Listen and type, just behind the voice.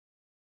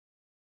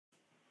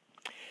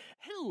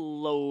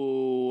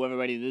Hello,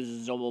 everybody. This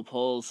is Zobo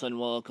Pulse, and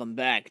welcome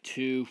back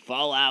to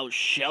Fallout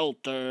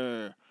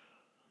Shelter.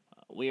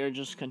 We are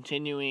just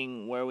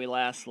continuing where we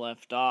last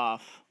left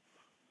off,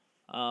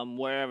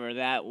 wherever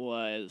that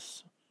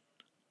was.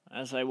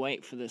 As I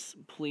wait for this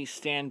please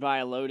stand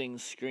by loading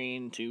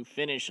screen to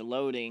finish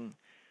loading,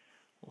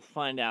 we'll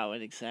find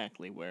out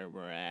exactly where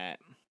we're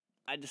at.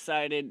 I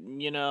decided,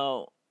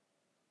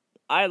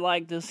 I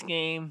like this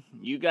game.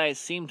 You guys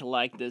seem to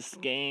like this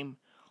game.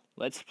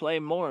 Let's play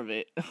more of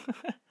it.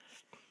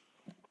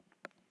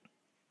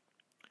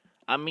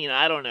 I mean,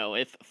 I don't know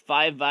if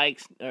 5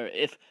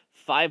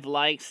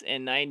 likes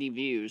and 90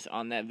 views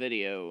on that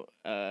video,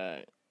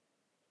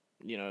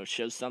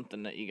 shows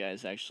something that you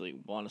guys actually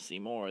want to see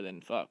more.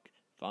 Then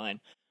fine.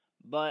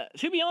 But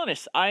to be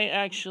honest, I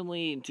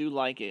actually do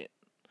like it.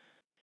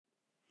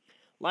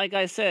 Like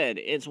I said,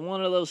 it's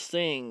one of those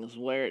things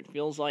where it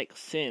feels like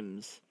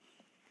Sims,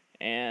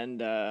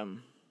 and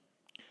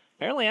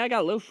apparently I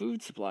got low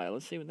food supply.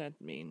 Let's see what that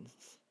means.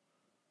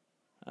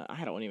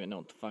 I don't even know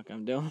what the fuck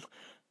I'm doing.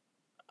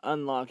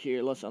 Unlock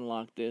here. Let's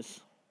unlock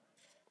this.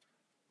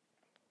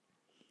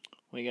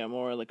 We got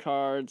more of the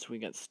cards. We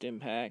got stim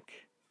pack.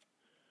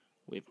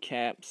 We have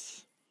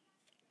caps.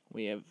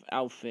 We have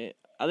outfit.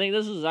 I think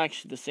this is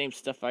actually the same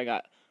stuff I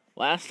got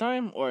last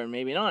time, or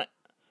maybe not,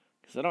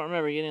 because I don't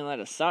remember getting that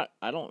assault.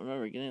 I don't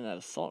remember getting that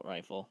assault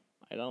rifle.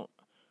 I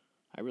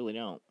really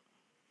don't.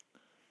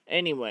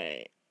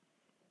 Anyway,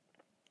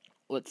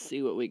 let's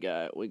see what we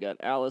got. We got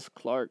Alice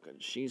Clark.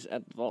 She's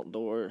at the vault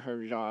door.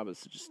 Her job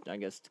is just, I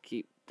guess, to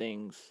keep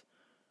things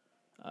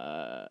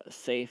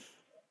safe.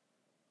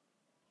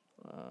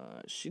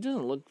 She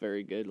doesn't look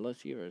very good.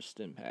 Let's give her a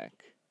stim pack.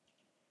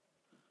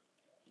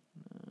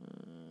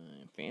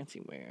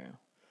 Fancy wear.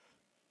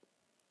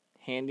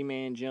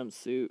 Handyman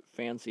jumpsuit.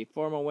 Fancy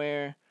formal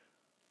wear.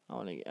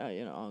 I'll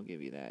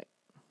give you that.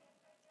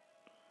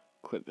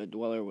 Equip a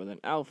dweller with an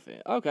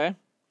outfit. Okay.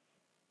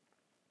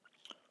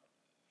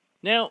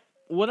 Now,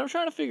 what I'm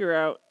trying to figure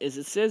out is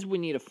it says we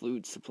need a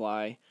food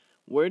supply.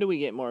 Where do we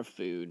get more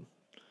food?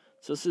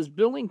 So it says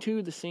building two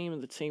of the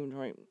same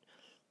type,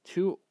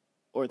 2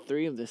 or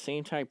 3 of the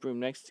same type room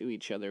next to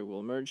each other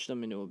will merge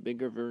them into a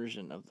bigger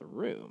version of the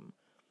room.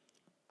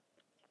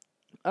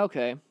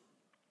 Okay.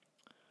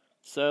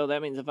 So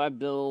that means if I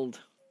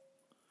build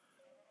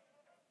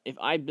a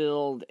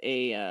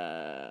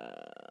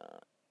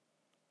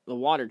the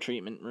water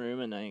treatment room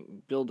and I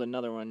build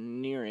another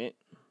one near it,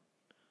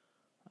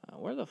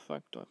 where the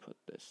fuck do I put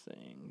this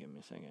thing? Give me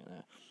a second.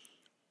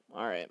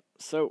 All right.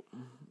 So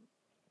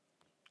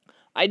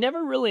I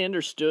never really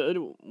understood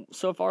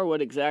so far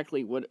what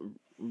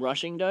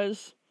rushing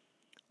does.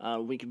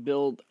 We can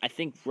build. I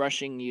think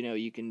rushing.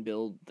 You can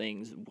build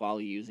things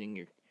while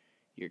using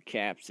your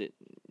caps. It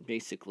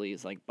basically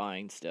is like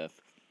buying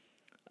stuff.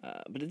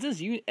 But it does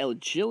use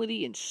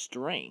agility and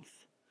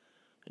strength.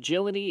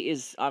 Agility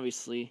is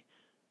obviously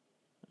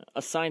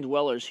assigned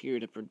dwellers here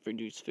to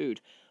produce food.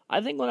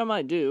 I think what I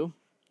might do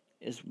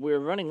is we're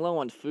running low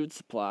on food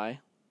supply.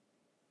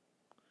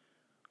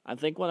 I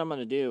think what I'm going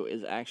to do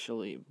is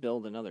actually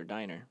build another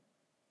diner.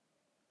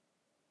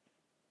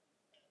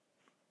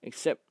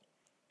 Except,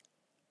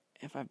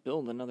 if I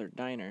build another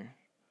diner,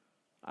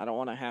 I don't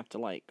want to have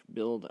to,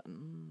 build...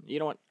 You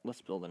know what?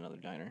 Let's build another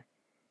diner.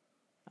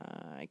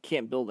 I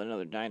can't build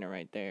another diner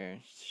right there.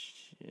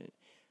 Shit.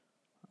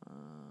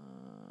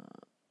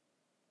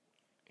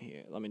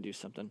 Here, let me do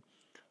something.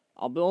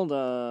 I'll build,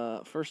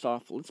 first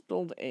off, let's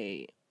build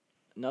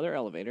another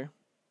elevator.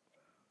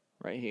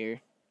 Right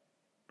here.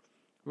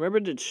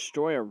 Remember to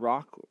destroy a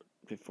rock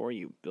before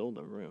you build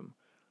a room.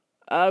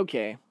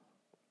 Okay.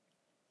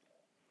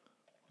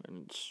 We're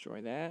going to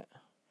destroy that.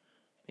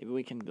 Maybe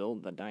we can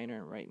build the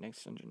diner right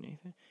next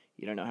underneath it.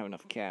 You don't have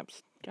enough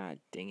caps. God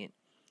dang it.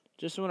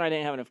 Just when I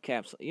didn't have enough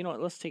caps. You know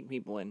what? Let's take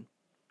people in.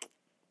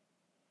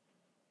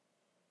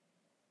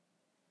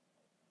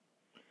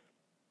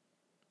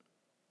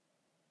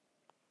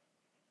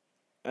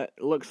 It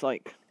looks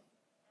like...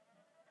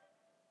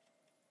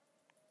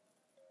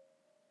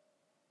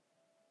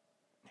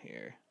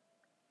 Here.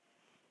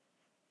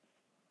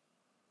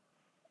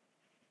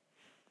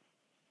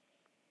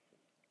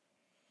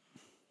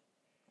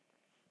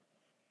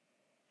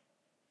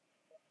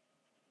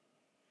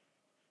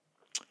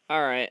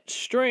 Alright.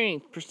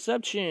 Strength,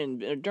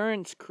 perception,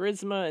 endurance,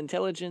 charisma,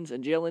 intelligence,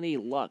 agility,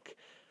 luck.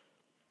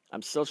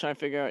 I'm still trying to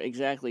figure out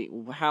exactly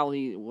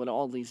what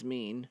all these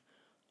mean.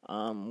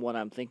 What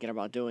I'm thinking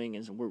about doing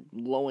is we're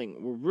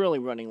really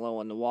running low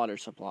on the water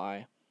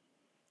supply.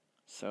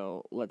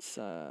 So let's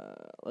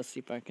see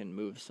if I can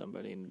move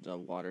somebody into the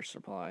water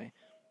supply.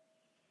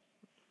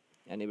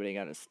 Anybody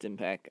got a stim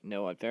pack?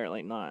 No,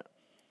 apparently not.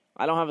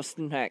 I don't have a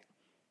stim pack.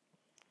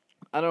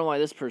 I don't know why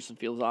this person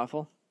feels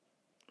awful.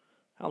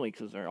 Probably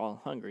because they're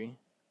all hungry.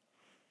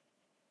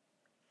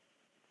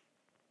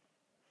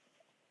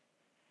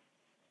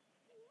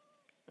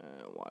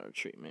 Water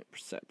treatment,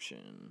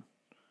 perception.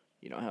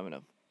 You don't have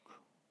enough.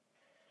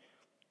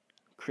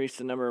 Increase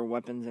the number of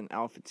weapons and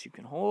outfits you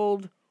can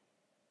hold.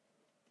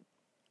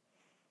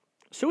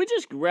 So we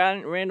just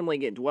randomly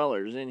get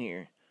dwellers in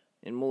here,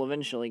 and we'll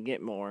eventually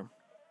get more.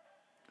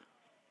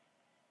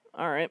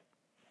 Alright.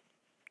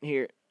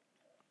 Here.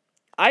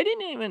 I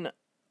didn't even...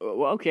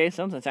 Well, okay,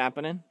 something's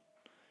happening.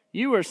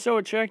 You are so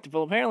attractive.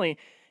 Well, apparently,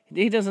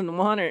 he doesn't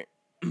want her...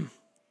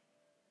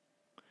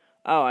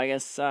 Oh, I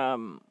guess,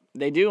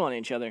 they do want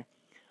each other.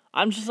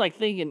 I'm just, like,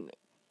 thinking,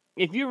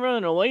 if you're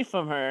running away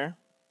from her...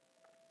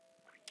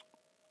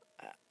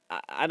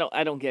 I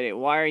don't get it.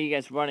 Why are you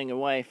guys running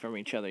away from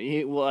each other?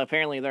 Well,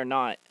 apparently they're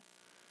not.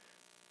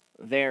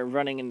 They're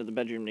running into the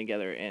bedroom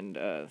together,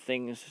 and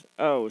things...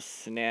 Oh,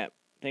 snap.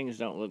 Things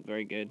don't look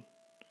very good.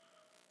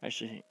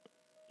 Actually,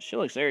 she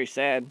looks very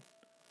sad.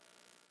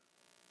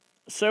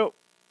 So,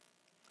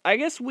 I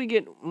guess we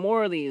get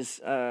more of these...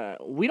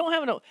 we don't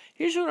have enough...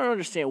 Here's what I don't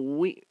understand.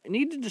 We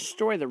need to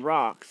destroy the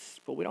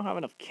rocks, but we don't have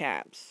enough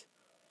caps.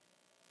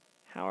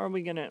 How are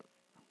we gonna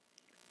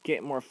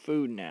get more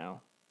food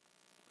now?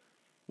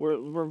 We're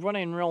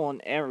running real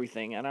on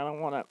everything, and I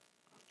don't want to...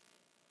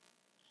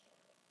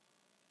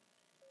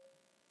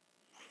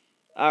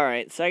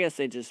 Alright, so I guess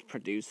they just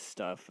produce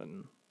stuff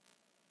and...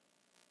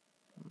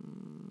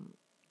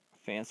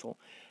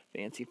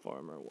 fancy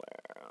farmer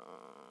wear.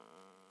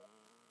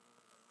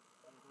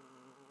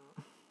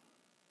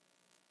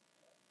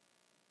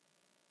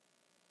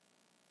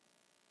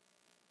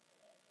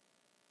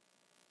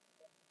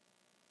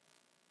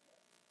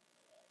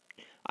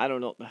 I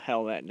don't know what the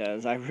hell that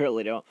does. I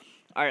really don't.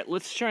 Alright,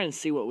 let's try and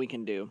see what we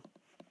can do.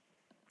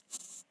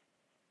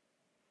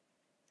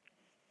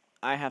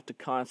 I have to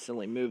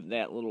constantly move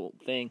that little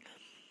thing.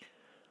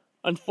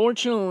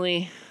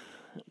 Unfortunately,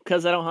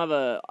 because I don't have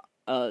a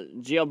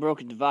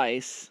jailbroken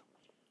device,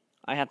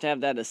 I have to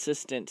have that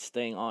assistance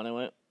thing on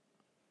it.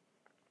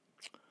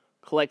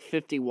 Collect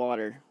 50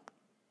 water.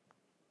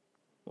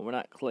 Well, we're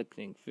not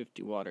collecting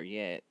 50 water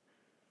yet.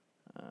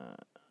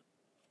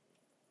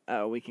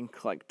 Oh, we can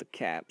collect the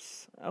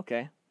caps.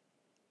 Okay.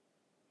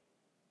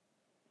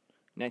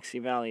 Next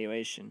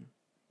evaluation.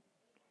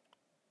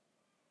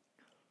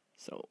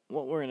 So,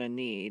 what we're going to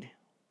need...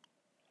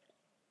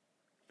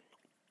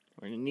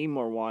 We're going to need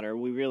more water.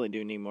 We really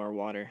do need more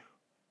water.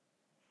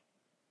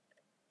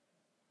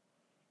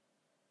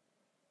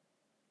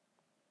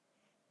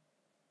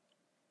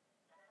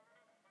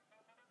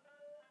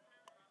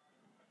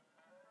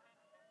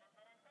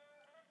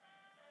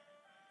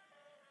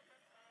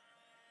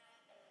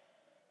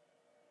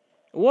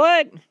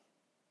 What?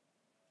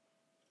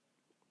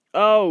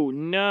 Oh,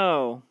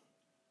 no.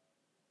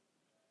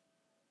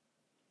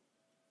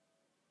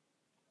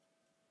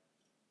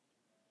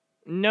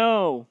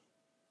 No.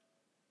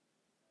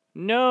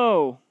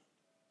 No.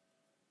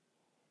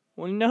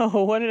 Well, no.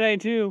 What did I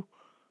do?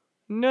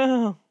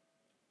 No.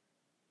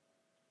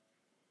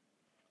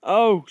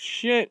 Oh,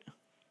 shit.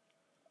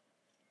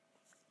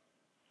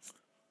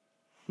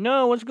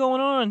 No, what's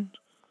going on?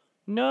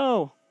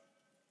 No.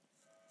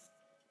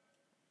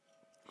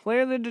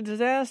 Clear the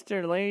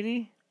disaster,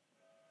 lady.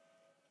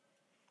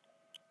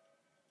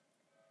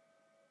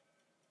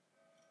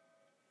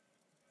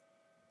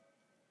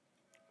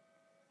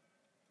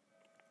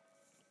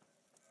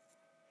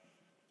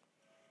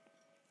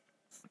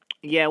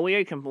 Yeah,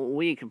 we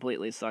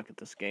completely suck at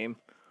this game.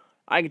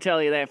 I can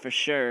tell you that for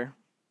sure.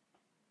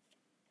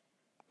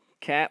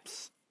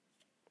 Caps.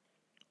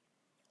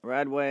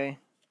 Radway.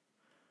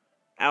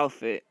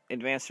 Outfit.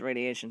 Advanced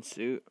radiation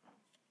suit.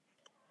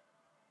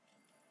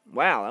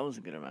 Wow, that was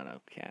a good amount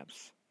of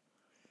caps.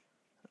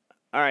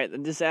 Alright, the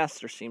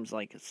disaster seems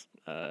like it's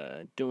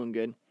doing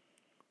good.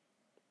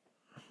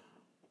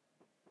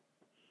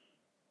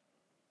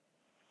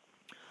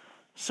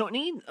 So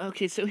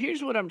okay, so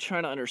here's what I'm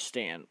trying to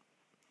understand.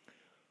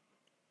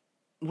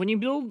 When you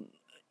build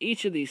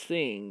each of these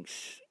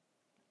things,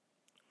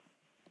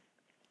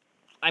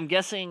 I'm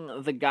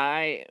guessing the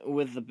guy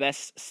with the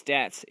best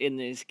stats in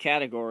these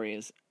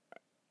categories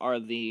are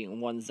the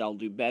ones that'll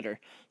do better.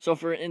 So,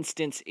 for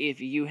instance, if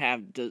you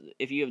have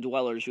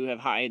dwellers who have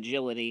high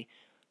agility,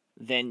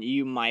 then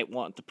you might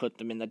want to put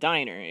them in the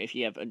diner. If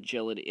you have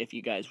agility, if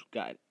you guys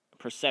got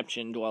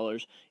perception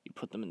dwellers, you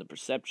put them in the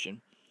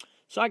perception.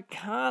 So I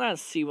kind of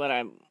see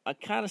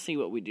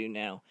what we do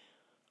now.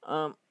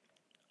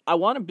 I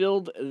want to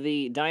build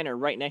the diner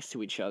right next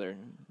to each other.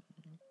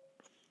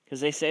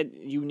 Because they said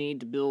you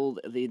need to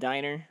build the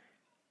diner.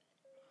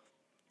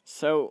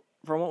 So,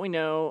 from what we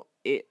know,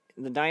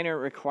 the diner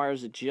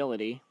requires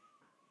agility.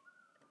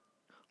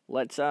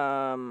 Let's, see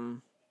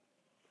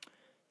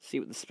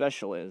what the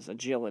special is.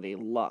 Agility,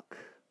 luck.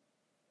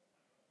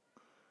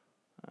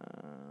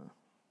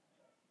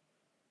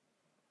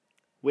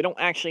 We don't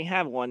actually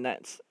have one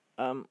that's,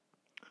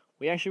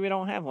 we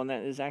don't have one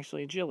that is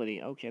actually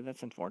agility. Okay,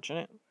 that's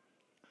unfortunate.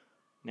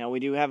 Now, we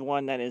do have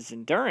one that is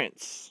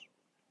endurance.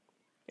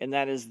 And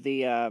that is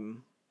the,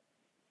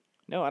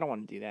 no, I don't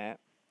want to do that.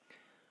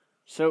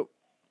 So,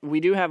 we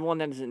do have one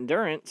that is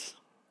endurance.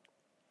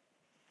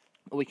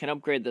 We can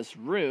upgrade this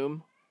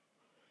room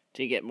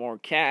to get more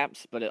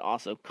caps, but it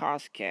also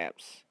costs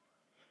caps.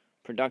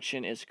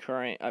 Production is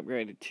current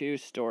upgraded to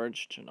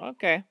storage.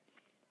 Okay.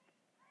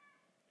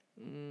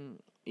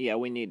 Yeah,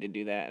 we need to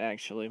do that,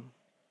 actually.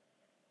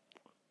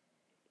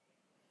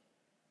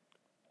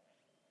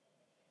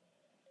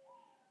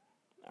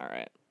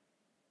 Alright.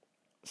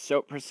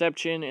 So,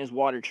 perception is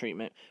water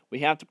treatment. We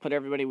have to put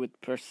everybody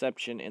with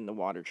perception in the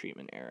water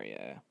treatment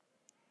area.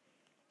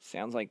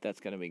 Sounds like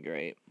that's going to be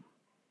great.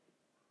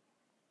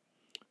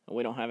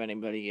 We don't have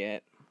anybody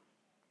yet.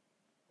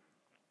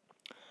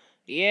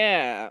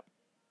 Yeah.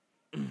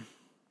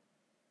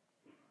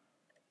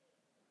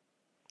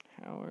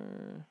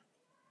 Power.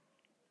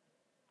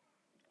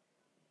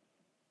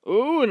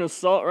 Ooh, an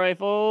assault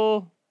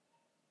rifle.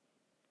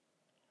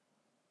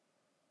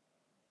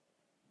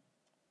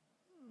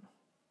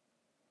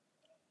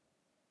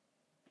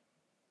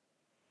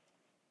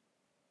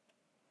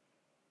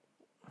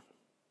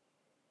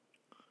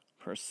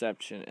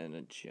 Perception and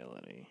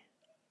agility.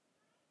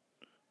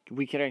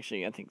 We could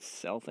actually, I think,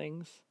 sell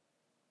things.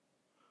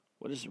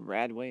 What does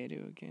Radway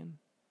do again?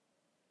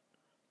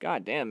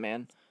 God damn,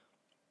 man.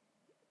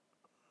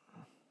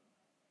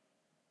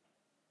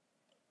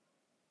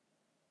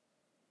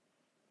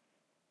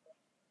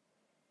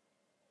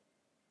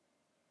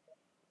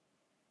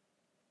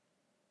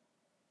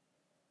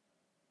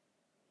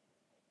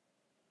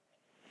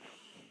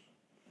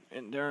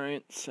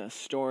 Endurance,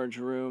 storage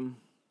room.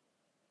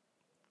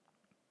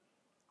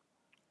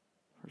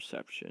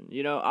 Perception.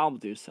 You know, I'll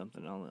do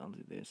something. I'll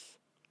do this.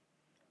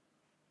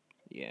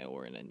 Yeah,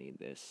 we're gonna need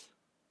this.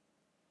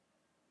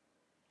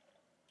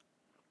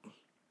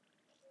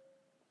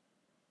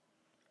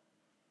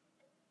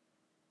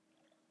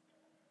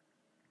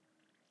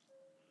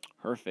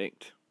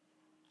 Perfect.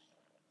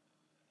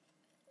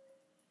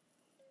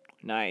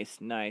 Nice,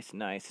 nice,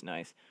 nice,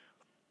 nice.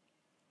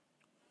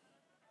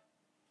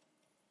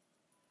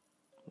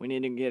 We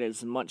need to get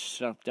as much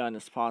stuff done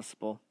as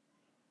possible.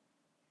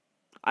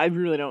 I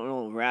really don't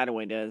know what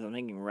Radaway does. I'm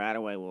thinking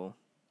Radaway will...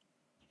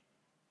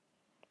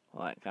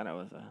 Well, that kind of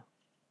was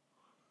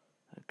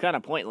kind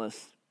of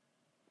pointless.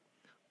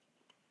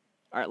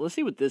 Alright, let's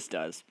see what this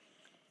does.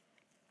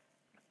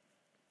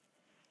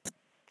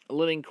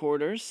 Living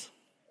quarters.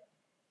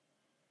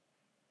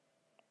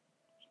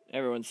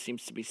 Everyone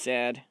seems to be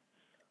sad.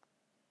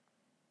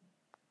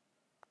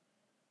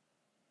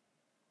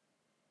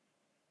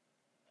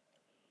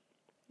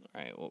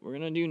 Alright, what we're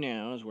going to do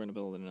now is we're going to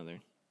build another.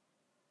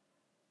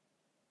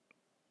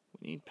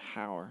 We need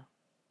power.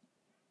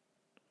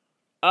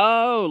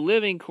 Oh,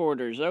 living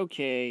quarters.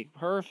 Okay,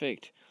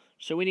 perfect.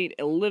 So we need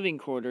a living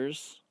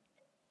quarters.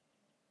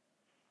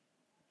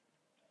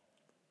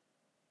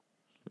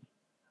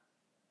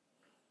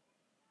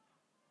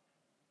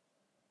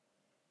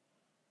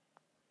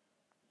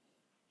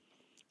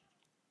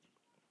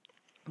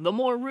 The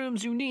more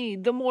rooms you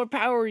need, the more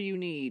power you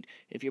need.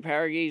 If your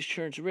power gauge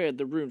turns red,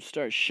 the room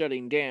starts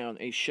shutting down.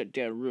 A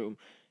shutdown room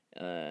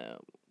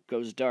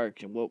goes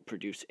dark and won't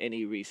produce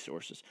any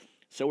resources.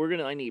 So we're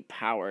gonna need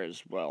power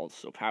as well.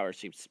 So power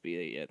seems to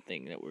be a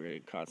thing that we're gonna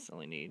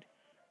constantly need.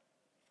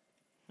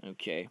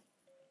 Okay.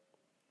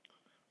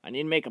 I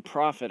need to make a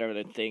profit out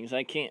of things.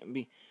 I can't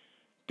be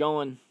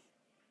going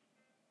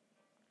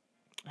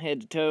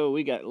head to toe.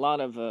 We got a lot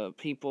of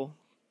people.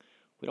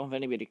 We don't have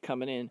anybody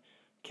coming in.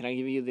 Can I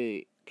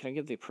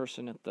give the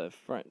person at the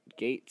front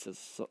gates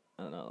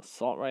an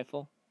assault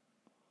rifle?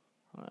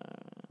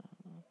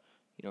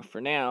 You know,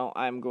 for now,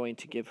 I'm going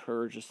to give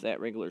her just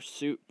that regular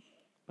suit,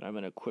 but I'm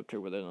going to equip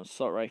her with an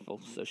assault rifle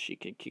so she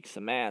can kick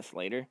some ass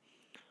later.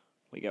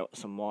 We got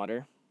some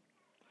water.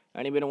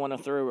 Anybody want to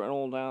throw an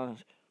old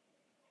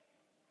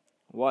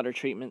water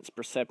treatments,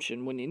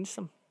 perception? We need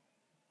some.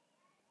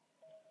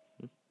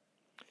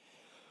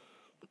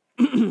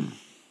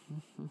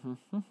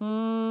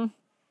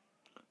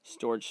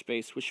 Storage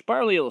space. We should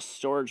probably have a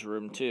storage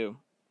room, too.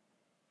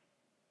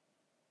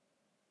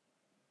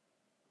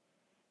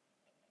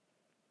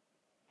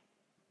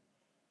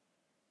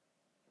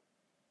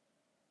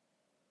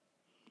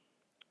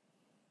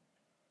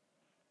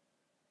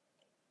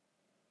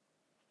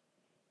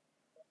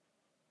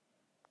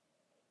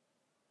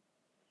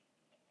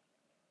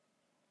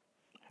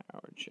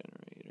 Power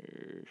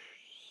generators.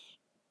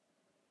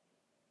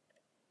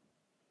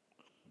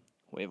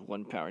 We have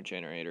one power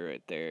generator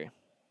right there.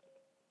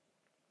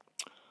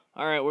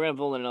 Alright, we're going to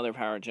build another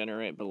power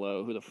generator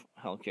below. Who the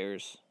hell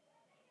cares?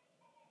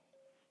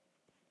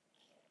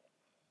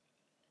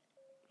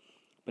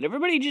 But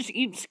everybody just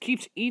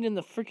keeps eating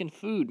the freaking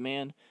food,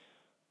 man.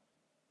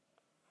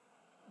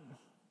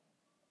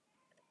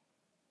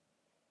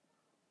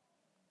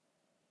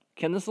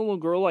 Can this little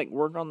girl, like,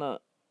 work on the...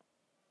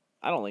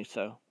 I don't think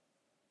so.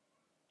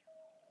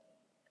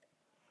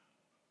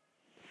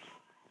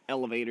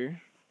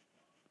 Elevator.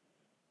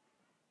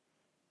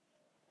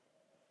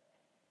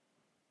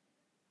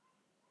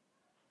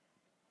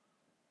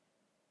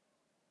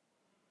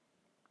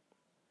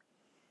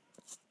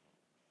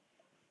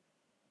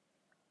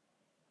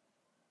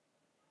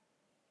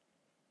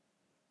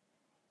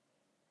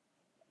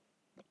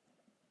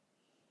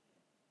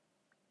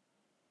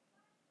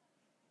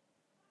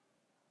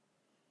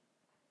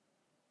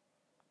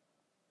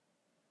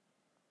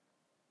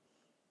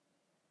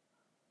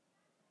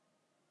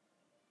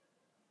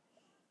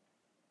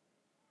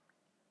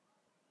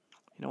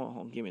 You know what?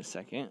 Hold on, give me a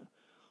second.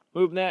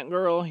 Move that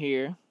girl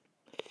here.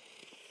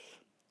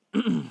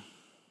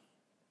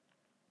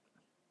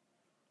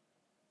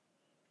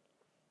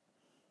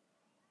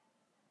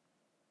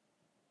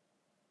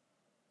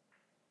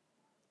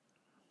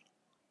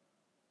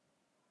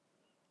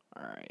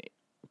 Alright.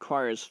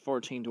 Requires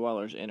 14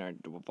 dwellers in our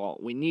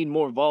vault. We need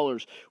more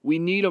dwellers. We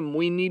need them.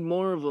 We need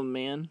more of them,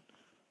 man.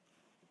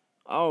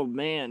 Oh,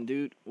 man,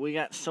 dude. We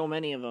got so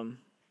many of them.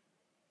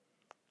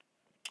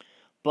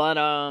 But,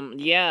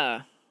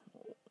 yeah.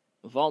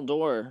 Vault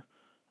door.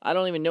 I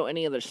don't even know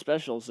any of their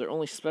specials. Their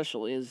only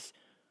special is,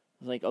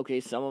 like, okay,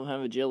 some of them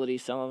have agility,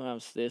 some of them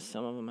have this,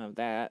 some of them have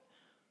that.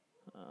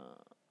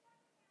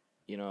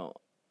 You know,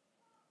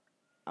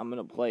 I'm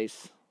gonna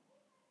place...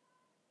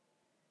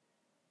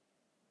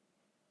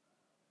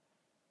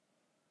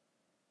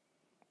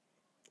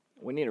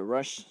 We need to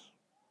rush...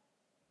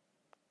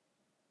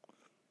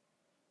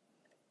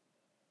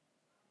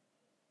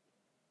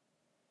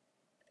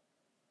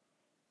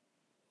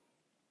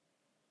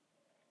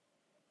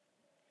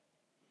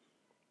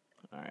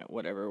 Alright,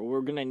 whatever.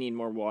 We're gonna need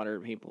more water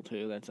people,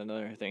 too. That's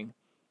another thing.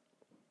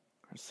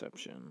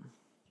 Reception.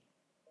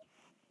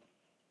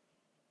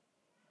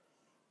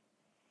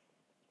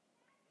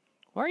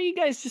 Why are you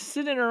guys just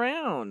sitting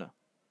around?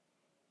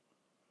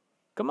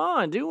 Come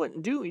on,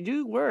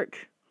 do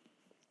work.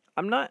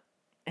 I'm not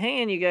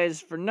hanging you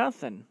guys for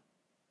nothing.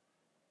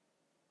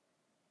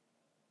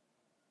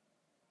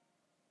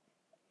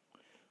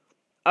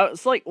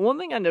 It's like, one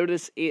thing I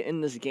noticed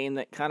in this game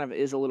that kind of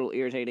is a little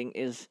irritating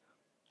is...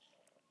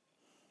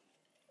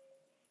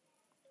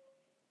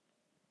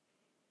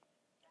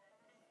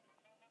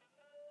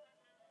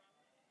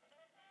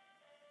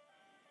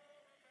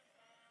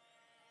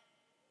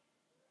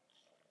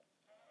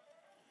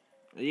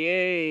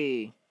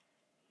 Yay!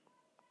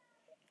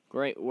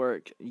 Great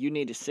work. You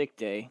need a sick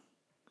day.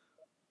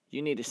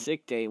 You need a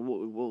sick day.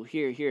 Well,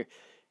 here.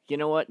 You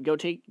know what? Go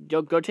take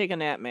a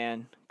nap,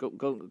 man.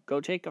 Go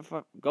take a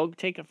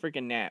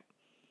freaking nap.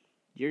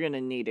 You're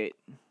gonna need it.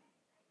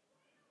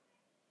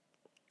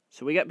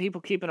 So we got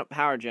people keeping up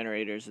power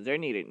generators. They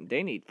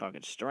need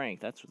fucking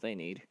strength. That's what they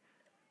need.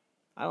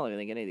 I don't even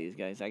think any of these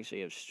guys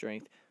actually have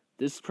strength.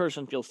 This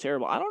person feels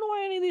terrible. I don't know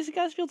why any of these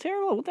guys feel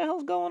terrible. What the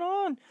hell's going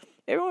on?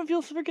 Everyone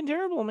feels freaking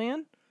terrible,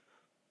 man.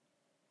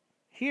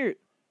 Here.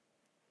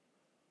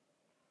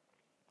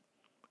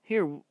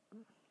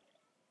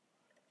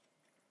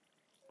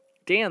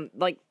 Damn,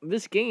 like,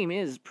 this game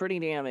is pretty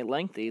damn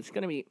lengthy. It's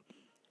gonna be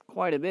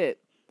quite a bit.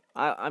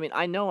 I mean,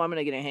 I know I'm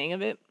gonna get a hang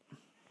of it.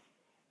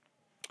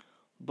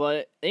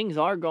 But things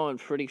are going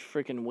pretty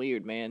freaking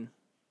weird, man.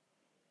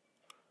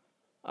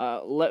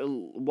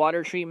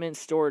 Water treatment,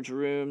 storage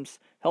rooms,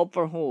 help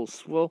for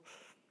holes. Well,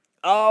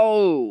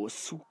 oh,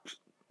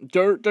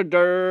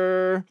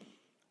 dirt.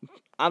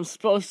 I'm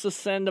supposed to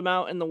send them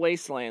out in the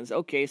wastelands.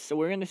 Okay, so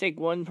we're gonna take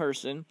one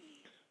person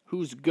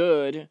who's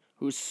good,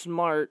 who's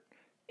smart,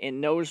 and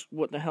knows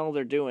what the hell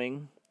they're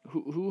doing.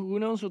 Who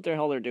knows what the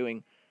hell they're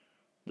doing?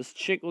 This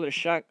chick with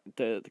a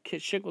the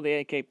chick with the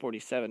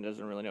AK-47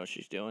 doesn't really know what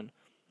she's doing.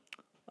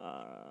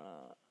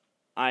 Hold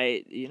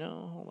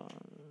on.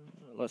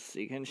 Let's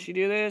see. Can she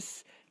do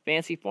this?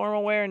 Fancy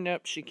formal wear?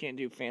 Nope, she can't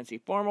do fancy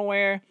formal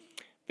wear.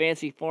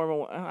 Fancy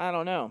formal, I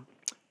don't know.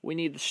 We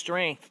need the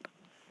strength.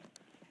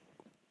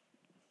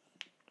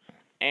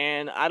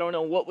 And I don't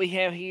know what we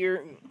have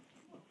here.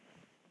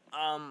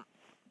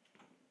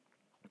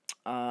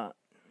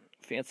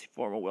 Fancy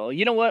formal. Well,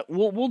 you know what?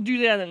 We'll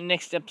do that in the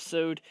next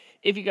episode.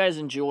 If you guys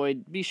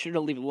enjoyed, be sure to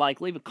leave a like,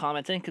 leave a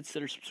comment, and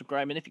consider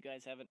subscribing if you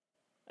guys haven't.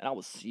 And I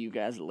will see you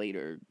guys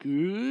later.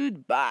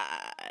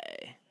 Goodbye.